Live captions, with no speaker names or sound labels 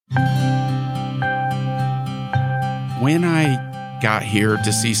When I got here to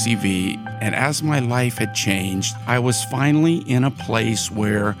CCV, and as my life had changed, I was finally in a place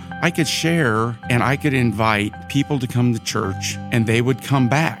where I could share and I could invite people to come to church, and they would come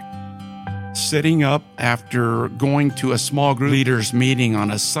back. Sitting up after going to a small group leaders meeting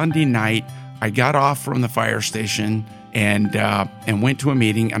on a Sunday night, I got off from the fire station and went to a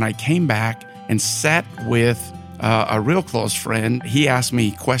meeting, and I came back and sat with a real close friend. He asked me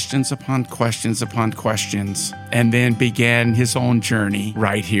questions upon questions upon questions, and then began his own journey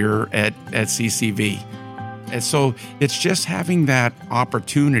right here at CCV. And so it's just having that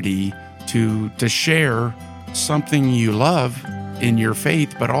opportunity to share something you love in your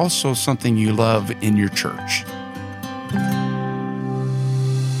faith, but also something you love in your church.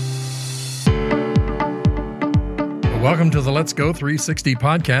 Welcome to the Let's Go 360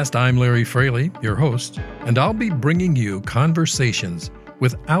 podcast. I'm Larry Fraley, your host, and I'll be bringing you conversations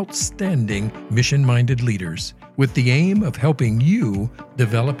with outstanding mission-minded leaders with the aim of helping you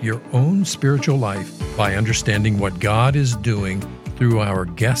develop your own spiritual life by understanding what God is doing through our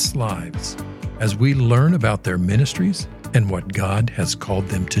guests' lives as we learn about their ministries and what God has called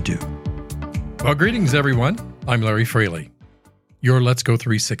them to do. Well, greetings, everyone. I'm Larry Fraley, your Let's Go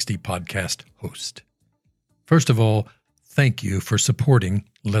 360 podcast host. First of all, thank you for supporting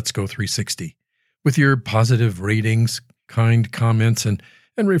Let's Go 360 with your positive ratings, kind comments, and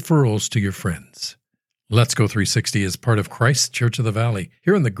referrals to your friends. Let's Go 360 is part of Christ Church of the Valley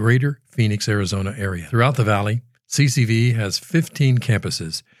here in the greater Phoenix, Arizona area. Throughout the Valley, CCV has 15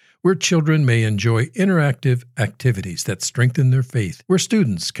 campuses where children may enjoy interactive activities that strengthen their faith, where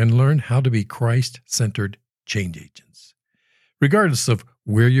students can learn how to be Christ-centered change agents. Regardless of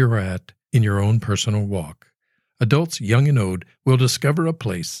where you're at in your own personal walk, adults young and old will discover a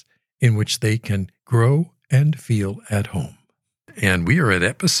place in which they can grow and feel at home. And we are at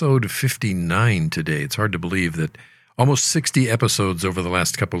episode 59 today. It's hard to believe that almost 60 episodes over the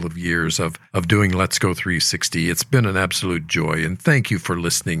last couple of years of doing Let's Go 360. It's been an absolute joy, and thank you for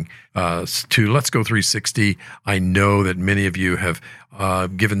listening to Let's Go 360. I know that many of you have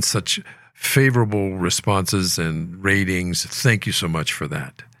given such favorable responses and ratings. Thank you so much for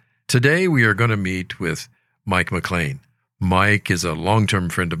that. Today we are going to meet with Mike McClain. Mike is a long-term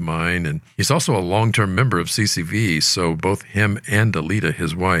friend of mine, and he's also a long-term member of CCV, so both him and Alita,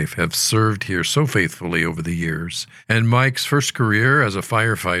 his wife, have served here so faithfully over the years. And Mike's first career as a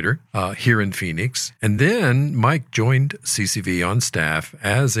firefighter here in Phoenix, and then Mike joined CCV on staff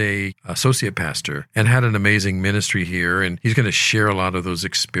as a associate pastor and had an amazing ministry here, and he's going to share a lot of those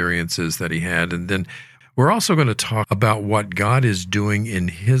experiences that he had. And then we're also going to talk about what God is doing in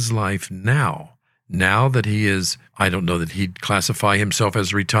his life now that he is, I don't know that he'd classify himself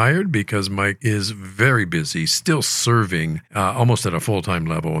as retired because Mike is very busy, still serving almost at a full-time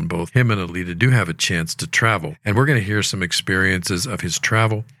level, and both him and Alita do have a chance to travel. And we're going to hear some experiences of his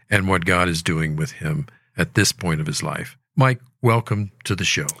travel and what God is doing with him at this point of his life. Mike, welcome to the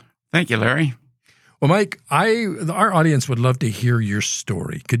show. Thank you, Larry. Well, Mike, our audience would love to hear your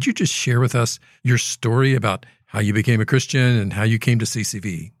story. Could you just share with us your story about how you became a Christian and how you came to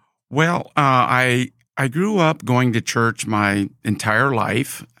CCV? Well, I grew up going to church my entire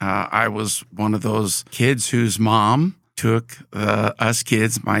life. I was one of those kids whose mom took us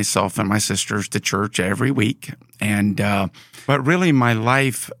kids, myself and my sisters, to church every week. And but really, my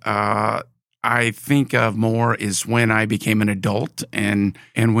life I think of more is when I became an adult, and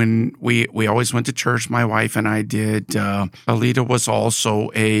when we always went to church. My wife and I did. Alita was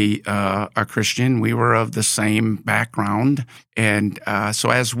also a Christian. We were of the same background, and so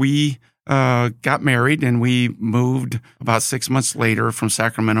as we got married and we moved about 6 months later from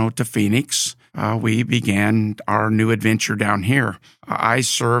Sacramento to Phoenix, we began our new adventure down here. I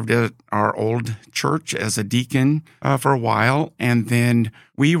served at our old church as a deacon for a while, and then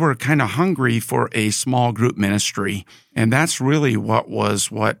we were kind of hungry for a small group ministry, and that's really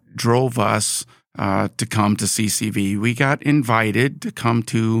what drove us to come to CCV. We got invited to come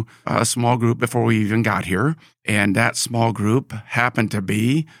to a small group before we even got here, and that small group happened to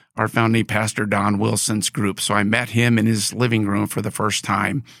be our founding pastor, Don Wilson's group. So I met him in his living room for the first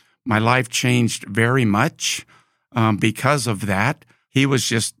time. My life changed very much because of that. He was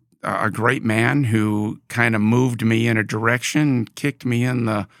just a great man who kind of moved me in a direction, kicked me in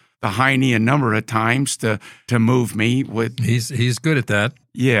the hiney a number of times to move me. He's good at that.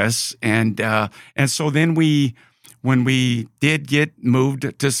 Yes, and so then when we did get moved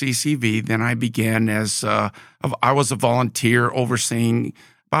to CCV, then I began I was a volunteer overseeing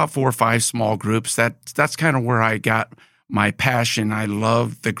about 4 or 5 small groups. That's kind of where I got my passion. I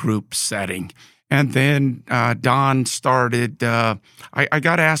love the group setting. And then Don started, I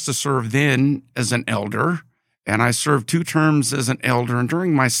got asked to serve then as an elder. And I served 2 terms as an elder. And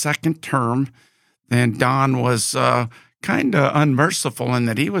during my second term, then Don was kind of unmerciful in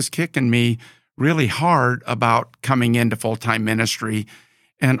that he was kicking me really hard about coming into full-time ministry.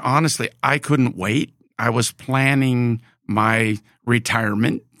 And honestly, I couldn't wait. I was planning my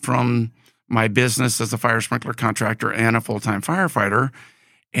retirement from my business as a fire sprinkler contractor and a full-time firefighter.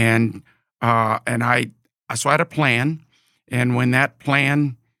 And I had a plan. And when that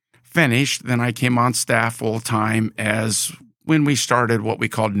plan finished, then I came on staff full-time as when we started what we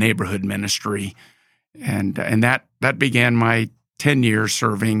called neighborhood ministry. And that began my 10 years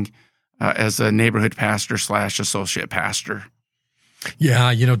serving as a neighborhood pastor / associate pastor.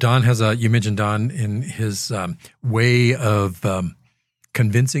 Yeah, Don you mentioned Don in his way of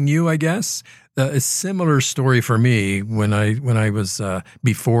convincing you, I guess. A similar story for me when I was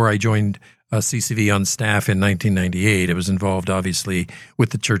before I joined CCV on staff in 1998. It was involved, obviously,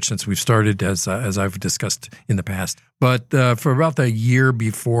 with the church since we've started, as I've discussed in the past. But for about the year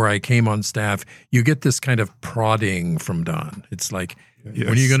before I came on staff, you get this kind of prodding from Don. It's like, yes. When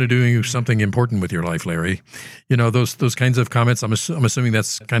are you going to do something important with your life, Larry? Those kinds of comments. I'm assuming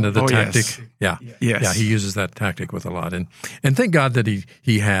that's kind of the tactic. Yes. Yeah. Yes. Yeah. He uses that tactic with a lot, and thank God that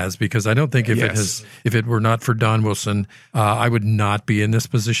he has, because I don't think if it were not for Don Wilson, I would not be in this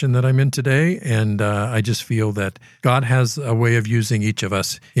position that I'm in today. And I just feel that God has a way of using each of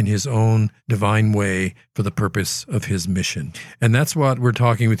us in His own divine way for the purpose of His mission. And that's what we're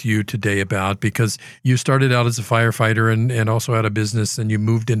talking with you today about, because you started out as a firefighter and also had a business, and you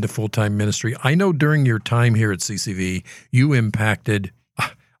moved into full-time ministry. I know during your time here at CCV, you impacted,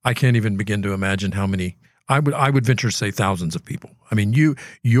 I can't even begin to imagine how many, I would venture to say thousands of people. I mean,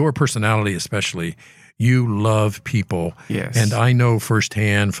 your personality especially, you love people. Yes. And I know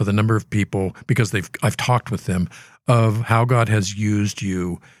firsthand for the number of people, because I've talked with them, of how God has used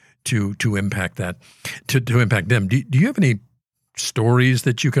you to impact to impact them. Do you have any stories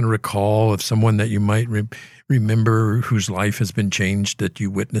that you can recall of someone that you might remember whose life has been changed that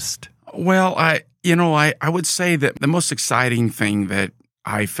you witnessed? Well, I would say that the most exciting thing that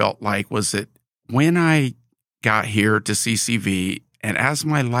I felt like was that when I got here to CCV, and as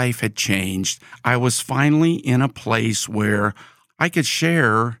my life had changed, I was finally in a place where I could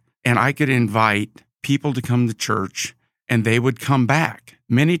share and I could invite people to come to church, and they would come back.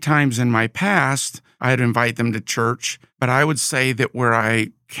 Many times in my past, I'd invite them to church, but I would say that where I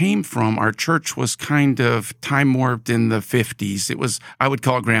came from, our church was kind of time warped in the 50s. I would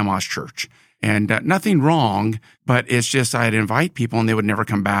call it Grandma's church. And nothing wrong, but it's just I'd invite people and they would never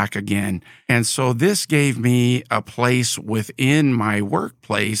come back again. And so this gave me a place within my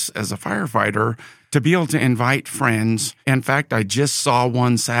workplace as a firefighter to be able to invite friends. In fact, I just saw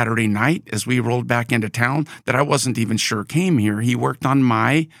one Saturday night as we rolled back into town that I wasn't even sure came here. He worked on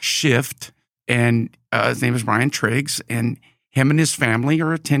my shift, and his name is Brian Triggs, and him and his family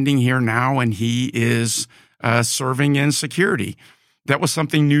are attending here now, and he is serving in security. That was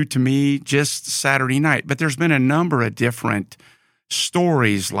something new to me just Saturday night. But there's been a number of different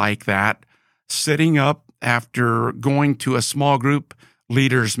stories like that. Sitting up after going to a small group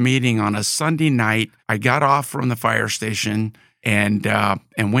leaders meeting on a Sunday night, I got off from the fire station and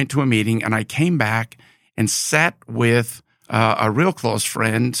went to a meeting, and I came back and sat with a real close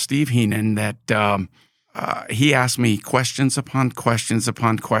friend, Steve Heenan, that he asked me questions upon questions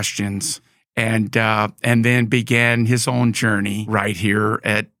upon questions. And then began his own journey right here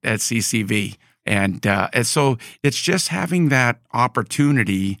at CCV. And so it's just having that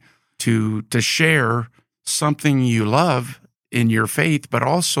opportunity to share something you love in your faith, but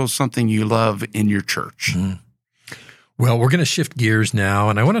also something you love in your church. Mm. Well, we're going to shift gears now,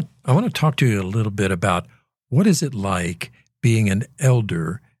 and I want to talk to you a little bit about what is it like being an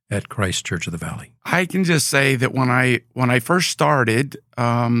elder at Christ Church of the Valley. I can just say that when I first started,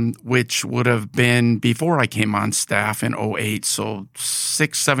 which would have been before I came on staff in 2008, so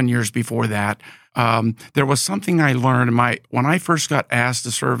 6-7 years before that, there was something I learned. When I first got asked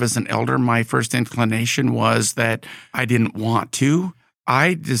to serve as an elder, my first inclination was that I didn't want to.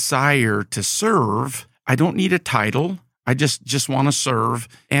 I desire to serve. I don't need a title. I just want to serve.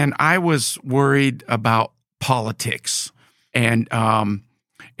 And I was worried about politics. And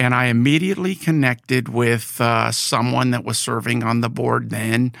I immediately connected with someone that was serving on the board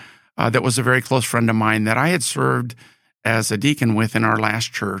then, that was a very close friend of mine that I had served as a deacon with in our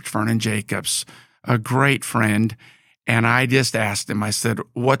last church, Vernon Jacobs, a great friend. And I just asked him, I said,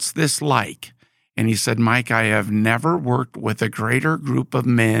 "What's this like?" And he said, "Mike, I have never worked with a greater group of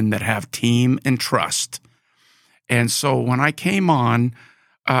men that have team and trust." And so when I came on,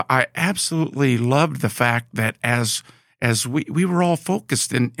 I absolutely loved the fact that as we were all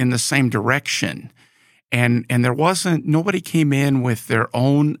focused in the same direction. And nobody came in with their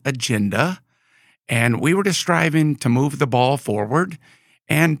own agenda. And we were just striving to move the ball forward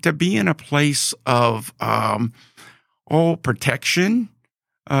and to be in a place of, protection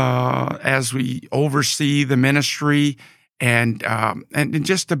as we oversee the ministry and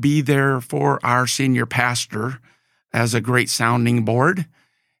just to be there for our senior pastor as a great sounding board.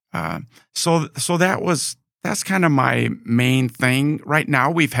 So that's kind of my main thing. Right now,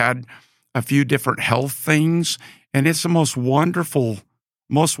 we've had a few different health things, and it's the most wonderful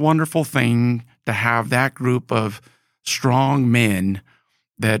thing to have that group of strong men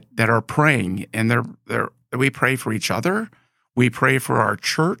that are praying, and we pray for each other, we pray for our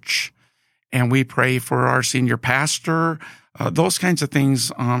church, and we pray for our senior pastor. Those kinds of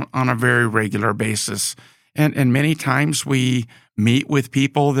things on a very regular basis, and many times we meet with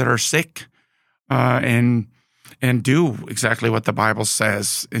people that are sick, and do exactly what the Bible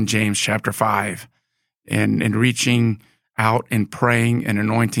says in James chapter 5, and reaching out and praying and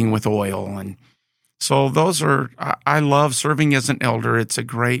anointing with oil. And so I love serving as an elder. It's a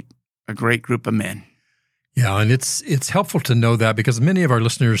great group of men. Yeah, and it's helpful to know that, because many of our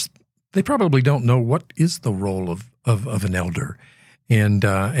listeners, they probably don't know what is the role of an elder.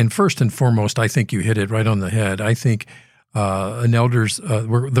 And first and foremost, I think you hit it right on the head. I think an elder's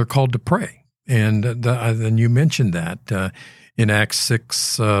they're called to pray. And you mentioned that in Acts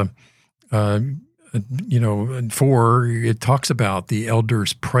 6, 4, it talks about the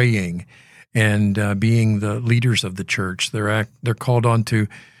elders praying and being the leaders of the church. They're called on to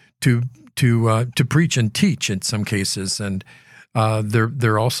preach and teach in some cases, and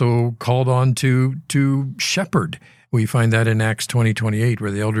they're also called on to shepherd. We find that in Acts 20:28,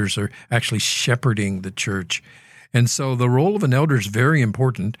 where the elders are actually shepherding the church. And so the role of an elder is very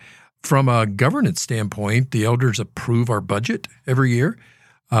important. From a governance standpoint, the elders approve our budget every year.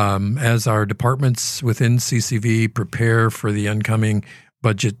 As our departments within CCV prepare for the incoming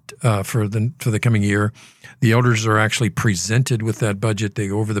budget for the coming year, the elders are actually presented with that budget. They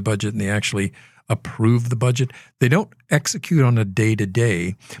go over the budget and they actually approve the budget. They don't execute on a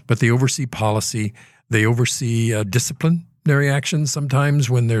day-to-day, but they oversee policy. They oversee disciplinary actions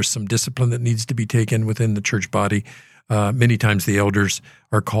sometimes when there's some discipline that needs to be taken within the church body. Many times the elders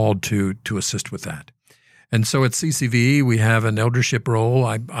are called to assist with that. And so at CCV, we have an eldership role.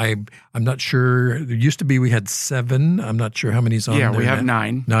 I'm not sure. There used to be we had 7. I'm not sure how many's on there. Yeah, we have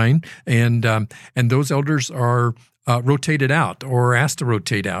 9. 9. And those elders are rotated out or asked to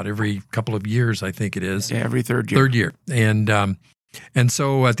rotate out every couple of years, I think it is. Yeah, every third year. Third year. And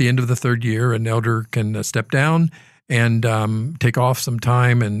so at the end of the third year, an elder can step down and take off some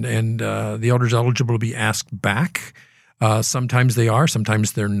time, and the elder's eligible to be asked back. Sometimes they are,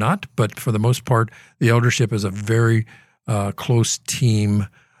 sometimes they're not, but for the most part, the eldership is a very close team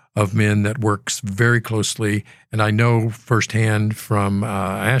of men that works very closely. And I know firsthand from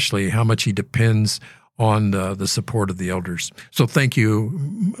Ashley how much he depends on the support of the elders. So thank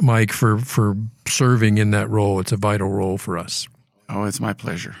you, Mike, for serving in that role. It's a vital role for us. Oh, it's my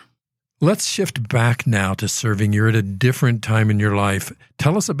pleasure. Let's shift back now to serving. You're at a different time in your life.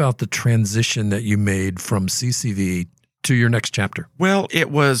 Tell us about the transition that you made from CCV to your next chapter. Well,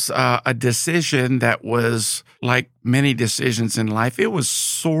 it was a decision that was like many decisions in life. It was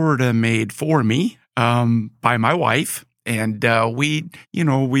sort of made for me by my wife. And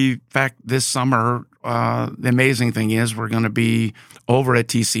in fact, this summer, the amazing thing is we're going to be over at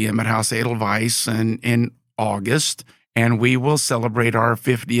TCM at House Edelweiss in August. And we will celebrate our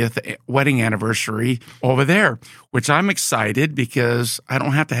 50th wedding anniversary over there, which I'm excited because I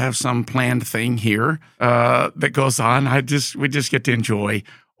don't have to have some planned thing here that goes on. We just get to enjoy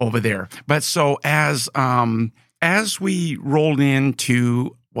over there. But so as we rolled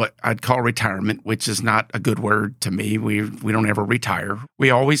into what I'd call retirement, which is not a good word to me. We don't ever retire. We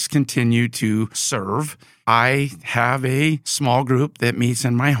always continue to serve. I have a small group that meets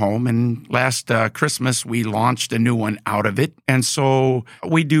in my home, and last Christmas we launched a new one out of it. And so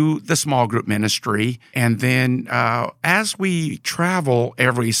we do the small group ministry. And then as we travel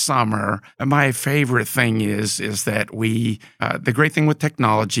every summer, my favorite thing is that the great thing with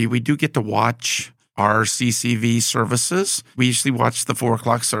technology, we do get to watch our CCV services. We usually watch the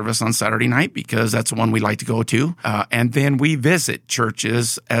 4:00 service on Saturday night because that's the one we like to go to. And then we visit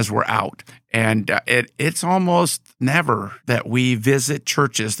churches as we're out. And it's almost never that we visit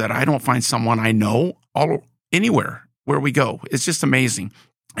churches that I don't find someone I know anywhere where we go. It's just amazing.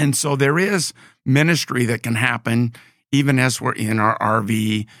 And so there is ministry that can happen even as we're in our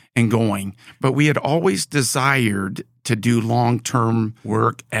RV and going. But we had always desired to do long-term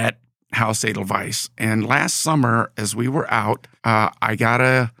work at House Edelweiss. And last summer, as we were out, I got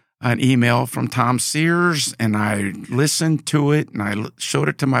a an email from Tom Sears, and I listened to it, and I showed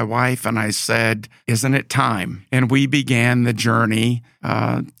it to my wife, and I said, "Isn't it time?" And we began the journey,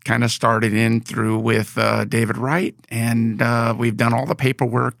 kind of started in through with David Wright, and we've done all the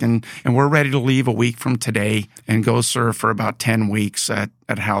paperwork, and we're ready to leave a week from today and go serve for about 10 weeks at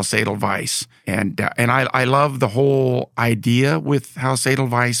Haus Edelweiss. And I love the whole idea with Haus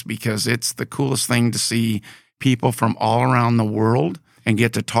Edelweiss because it's the coolest thing to see people from all around the world and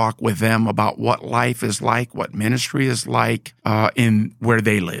get to talk with them about what life is like, what ministry is like in where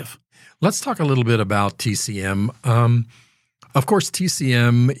they live. Let's talk a little bit about TCM. Of course,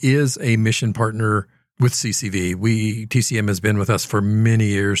 TCM is a mission partner with CCV. TCM has been with us for many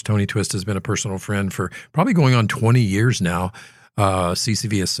years. Tony Twist has been a personal friend for probably going on 20 years now.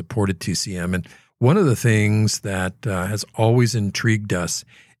 CCV has supported TCM. And one of the things that has always intrigued us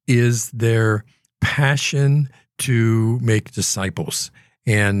is their passion to make disciples.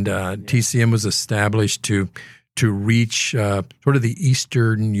 And TCM was established to reach sort of the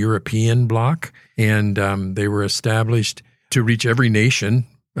Eastern European bloc. And they were established to reach every nation.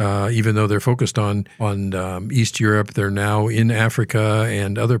 Even though they're focused on East Europe, they're now in Africa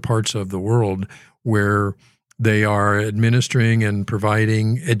and other parts of the world where they are administering and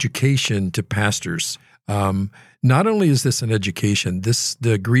providing education to pastors. Not only is this an education, the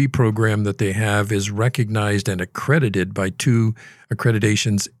degree program that they have is recognized and accredited by 2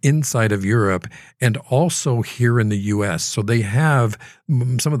 accreditations inside of Europe and also here in the U.S. So they have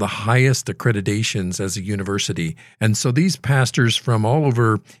some of the highest accreditations as a university. And so these pastors from all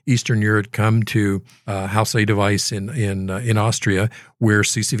over Eastern Europe come to Haus Edelweiss in Austria, where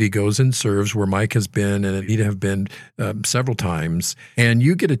CCV goes and serves, where Mike has been and Anita have been several times. And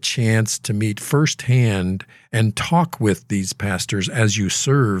you get a chance to meet firsthand and talk with these pastors as you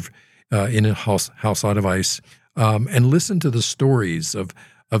serve in Haus Edelweiss, and listen to the stories of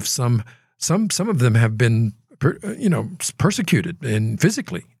some of them have been persecuted and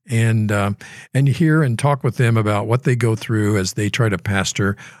physically, and hear and talk with them about what they go through as they try to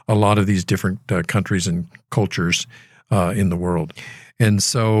pastor a lot of these different countries and cultures in the world. And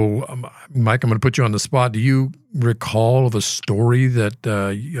so, Mike, I'm going to put you on the spot. Do you recall of a story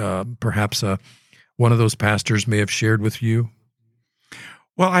that perhaps one of those pastors may have shared with you?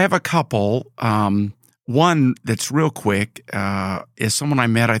 Well, I have a couple. One that's real quick is someone I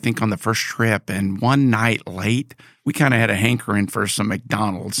met, I think, on the first trip. And one night late, we kind of had a hankering for some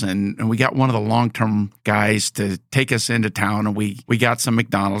McDonald's. And we got one of the long-term guys to take us into town. And we got some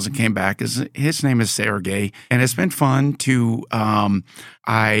McDonald's and came back. His name is Sergey. And it's been fun to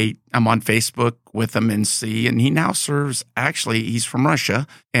I'm on Facebook with him and see. And he now serves, actually, he's from Russia.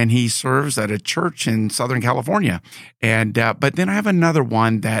 And he serves at a church in Southern California. And but then I have another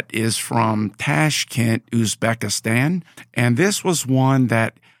one that is from Tashkent, Uzbekistan. And this was one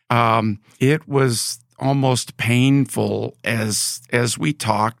that it was almost painful as we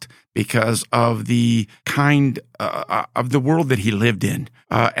talked because of the kind of the world that he lived in.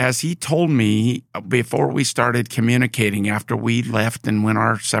 As he told me before we started communicating, after we left and went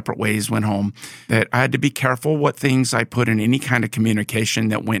our separate ways, went home, that I had to be careful what things I put in any kind of communication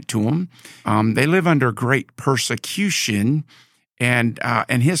that went to him. They live under great persecution, and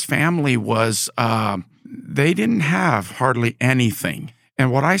his family was they didn't have hardly anything.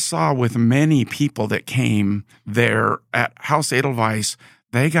 And what I saw with many people that came there at Haus Edelweiss,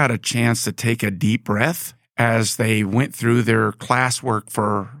 they got a chance to take a deep breath as they went through their classwork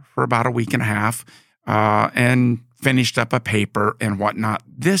for about a week and a half and finished up a paper and whatnot.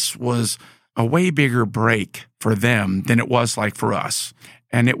 This was a way bigger break for them than it was like for us.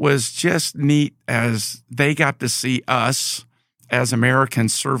 And it was just neat as they got to see us as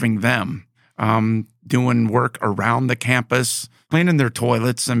Americans serving them, doing work around the campus, cleaning their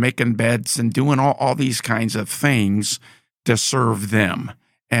toilets and making beds and doing all these kinds of things to serve them.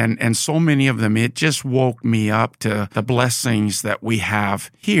 And so many of them, it just woke me up to the blessings that we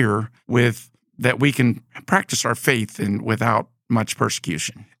have here that we can practice our faith in without much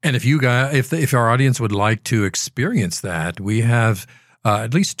persecution. And if you guys, if our audience would like to experience that, we have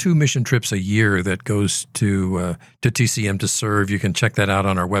at least 2 mission trips a year that goes to TCM to serve. You can check that out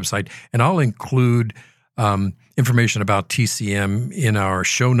on our website, and I'll include information about TCM in our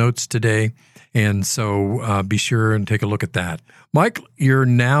show notes today. And so be sure and take a look at that. Mike, you're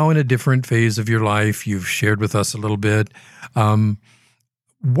now in a different phase of your life. You've shared with us a little bit.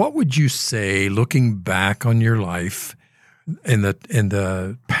 What would you say, looking back on your life and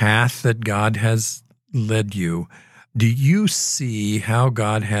the path that God has led you, do you see how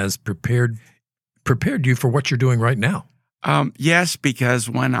God has prepared you for what you're doing right now? Yes, because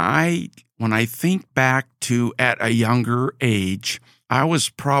when I think back to at a younger age, I was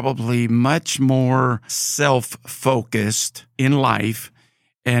probably much more self-focused in life.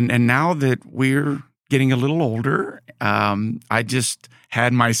 And now that we're getting a little older, I just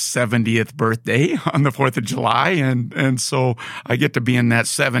had my 70th birthday on the 4th of July. And so I get to be in that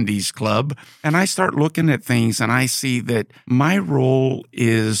 70s club. And I start looking at things and I see that my role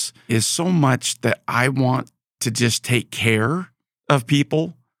is so much that I want to just take care of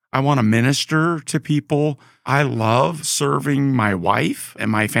people. I want to minister to people. I love serving my wife and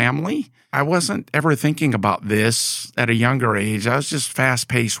my family. I wasn't ever thinking about this at a younger age. I was just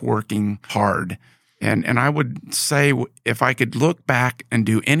fast-paced, working hard. And I would say if I could look back and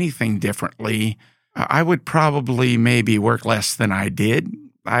do anything differently, I would probably maybe work less than I did.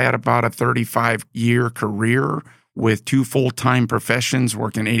 I had about a 35-year career with 2 full-time professions,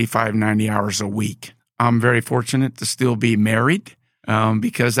 working 85, 90 hours a week. I'm very fortunate to still be married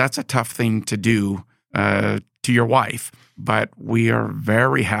because that's a tough thing to do to your wife. But we are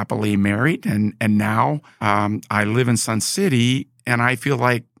very happily married. And now I live in Sun City, and I feel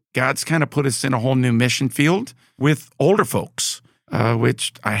like God's kind of put us in a whole new mission field with older folks,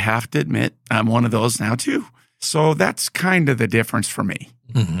 which I have to admit, I'm one of those now too. So that's kind of the difference for me.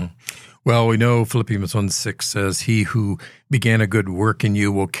 Mm-hmm. Well, we know Philippians 1:6 says, "He who began a good work in you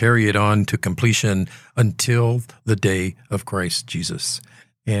will carry it on to completion until the day of Christ Jesus."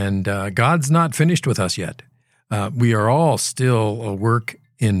 And God's not finished with us yet. We are all still a work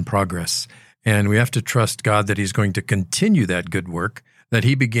in progress. And we have to trust God that He's going to continue that good work that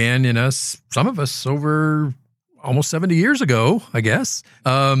He began in us, some of us over almost 70 years ago, I guess,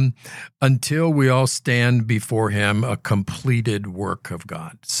 until we all stand before Him, a completed work of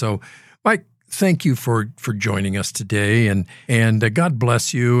God. So, Mike, thank you for joining us today, and God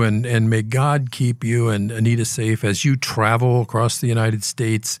bless you, and may God keep you and Anita safe as you travel across the United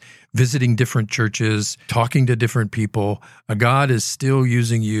States, visiting different churches, talking to different people. God is still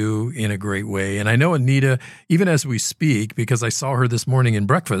using you in a great way. And I know Anita, even as we speak, because I saw her this morning in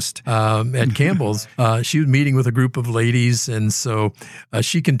breakfast at Campbell's, she was meeting with a group of ladies, and so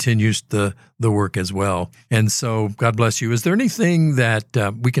she continues the work as well. And so God bless you. Is there anything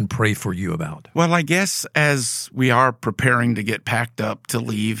that we can pray for you about? Well, I guess as we are preparing to get packed up to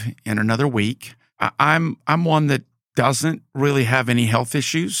leave in another week, I'm one that doesn't really have any health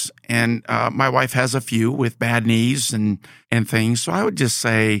issues, and my wife has a few with bad knees and things. So I would just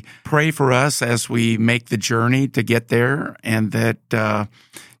say, pray for us as we make the journey to get there, and that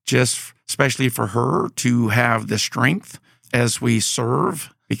just especially for her to have the strength as we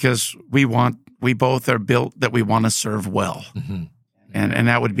serve, because we both are built that we want to serve well, mm-hmm. and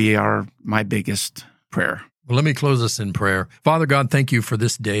that would be my biggest prayer. Well, let me close us in prayer. Father God, thank you for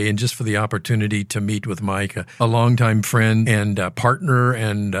this day and just for the opportunity to meet with Mike, a longtime friend and partner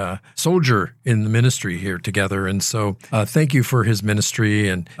and soldier in the ministry here together. And so thank you for his ministry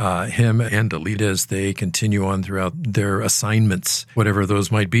and him and Alita as they continue on throughout their assignments, whatever those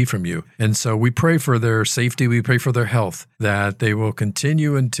might be from you. And so we pray for their safety. We pray for their health, that they will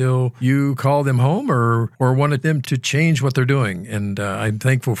continue until you call them home or wanted them to change what they're doing. And I'm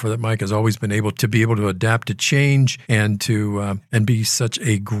thankful for that Mike has always been able to adapt to change and to and be such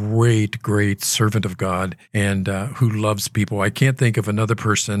a great servant of God and who loves people. I can't think of another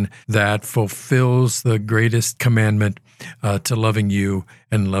person that fulfills the greatest commandment to loving you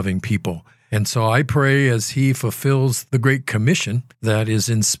and loving people. And so I pray as he fulfills the Great Commission that is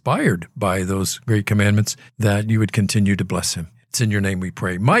inspired by those great commandments, that you would continue to bless him. It's in your name we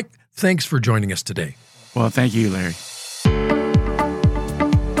pray. Mike, thanks for joining us today. Well, thank you, Larry.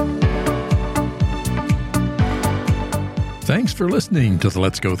 Thanks for listening to the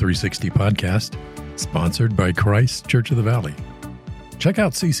Let's Go 360 podcast, sponsored by Christ Church of the Valley. Check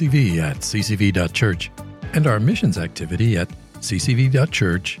out CCV at ccv.church and our missions activity at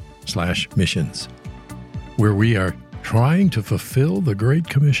ccv.church/missions, where we are trying to fulfill the Great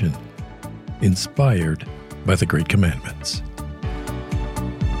Commission, inspired by the Great Commandments.